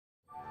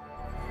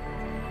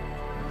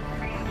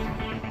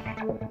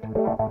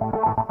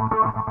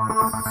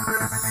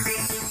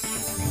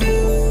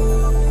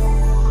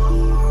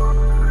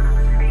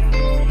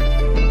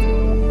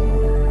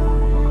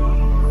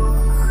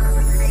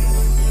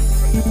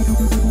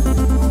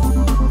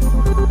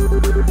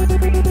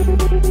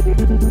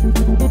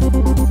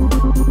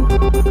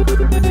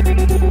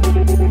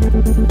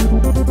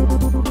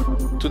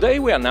Today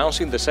we are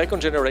announcing the second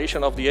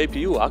generation of the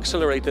APU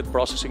Accelerated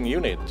Processing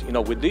Unit.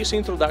 With this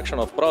introduction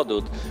of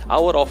product,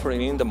 our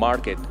offering in the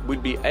market will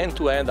be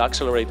end-to-end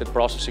accelerated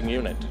processing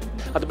unit.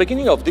 At the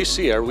beginning of this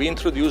year, we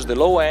introduced the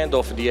low end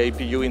of the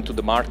APU into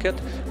the market.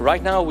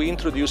 Right now, we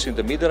introduce in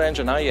the mid-range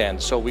and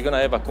high-end, so we're going to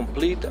have a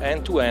complete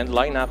end-to-end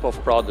lineup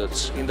of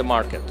products in the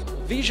market.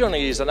 Vision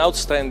is an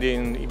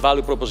outstanding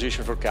value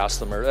proposition for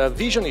customer.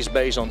 Vision is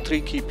based on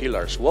three key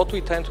pillars, what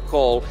we tend to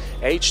call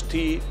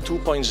HT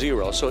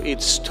 2.0. So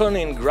it's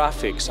stunning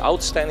graphics,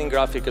 outstanding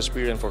graphic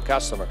experience for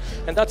customer,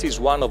 and that is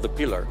one of the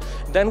pillars.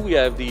 Then we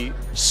have the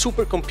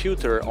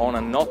supercomputer on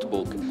a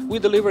notebook. We're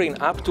delivering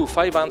up to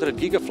 500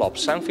 gigaflops,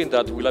 something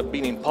that will have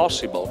been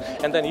impossible.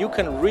 And then you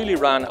can really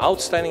run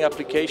outstanding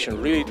application,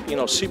 really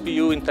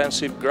CPU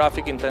intensive,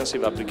 graphic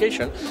intensive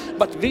application.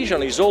 But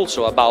Vision is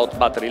also about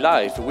battery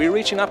life. We're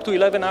reaching up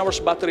to 11 hours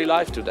battery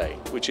life today,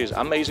 which is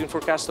amazing for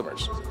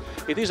customers.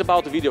 It is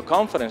about video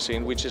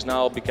conferencing, which is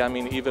now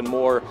becoming even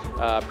more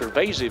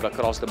pervasive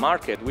across the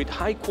market with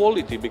high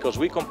quality, because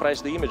we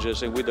compress the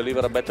images and we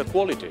deliver a better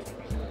quality.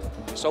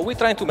 So we're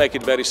trying to make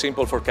it very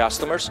simple for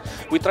customers.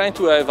 We're trying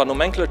to have a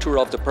nomenclature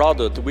of the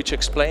product which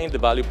explains the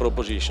value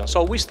proposition.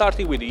 So we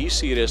started with the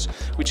E-Series,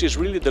 which is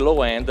really the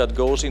low end that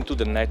goes into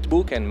the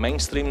netbook and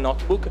mainstream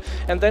notebook.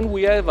 And then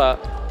we have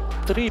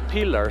three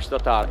pillars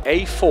that are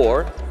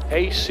A4,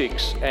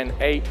 A6 and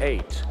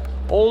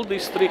A8. All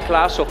these three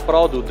classes of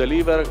product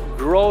deliver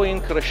growing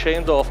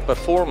crescendo of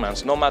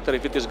performance, no matter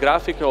if it is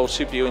graphic or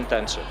CPU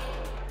intensive.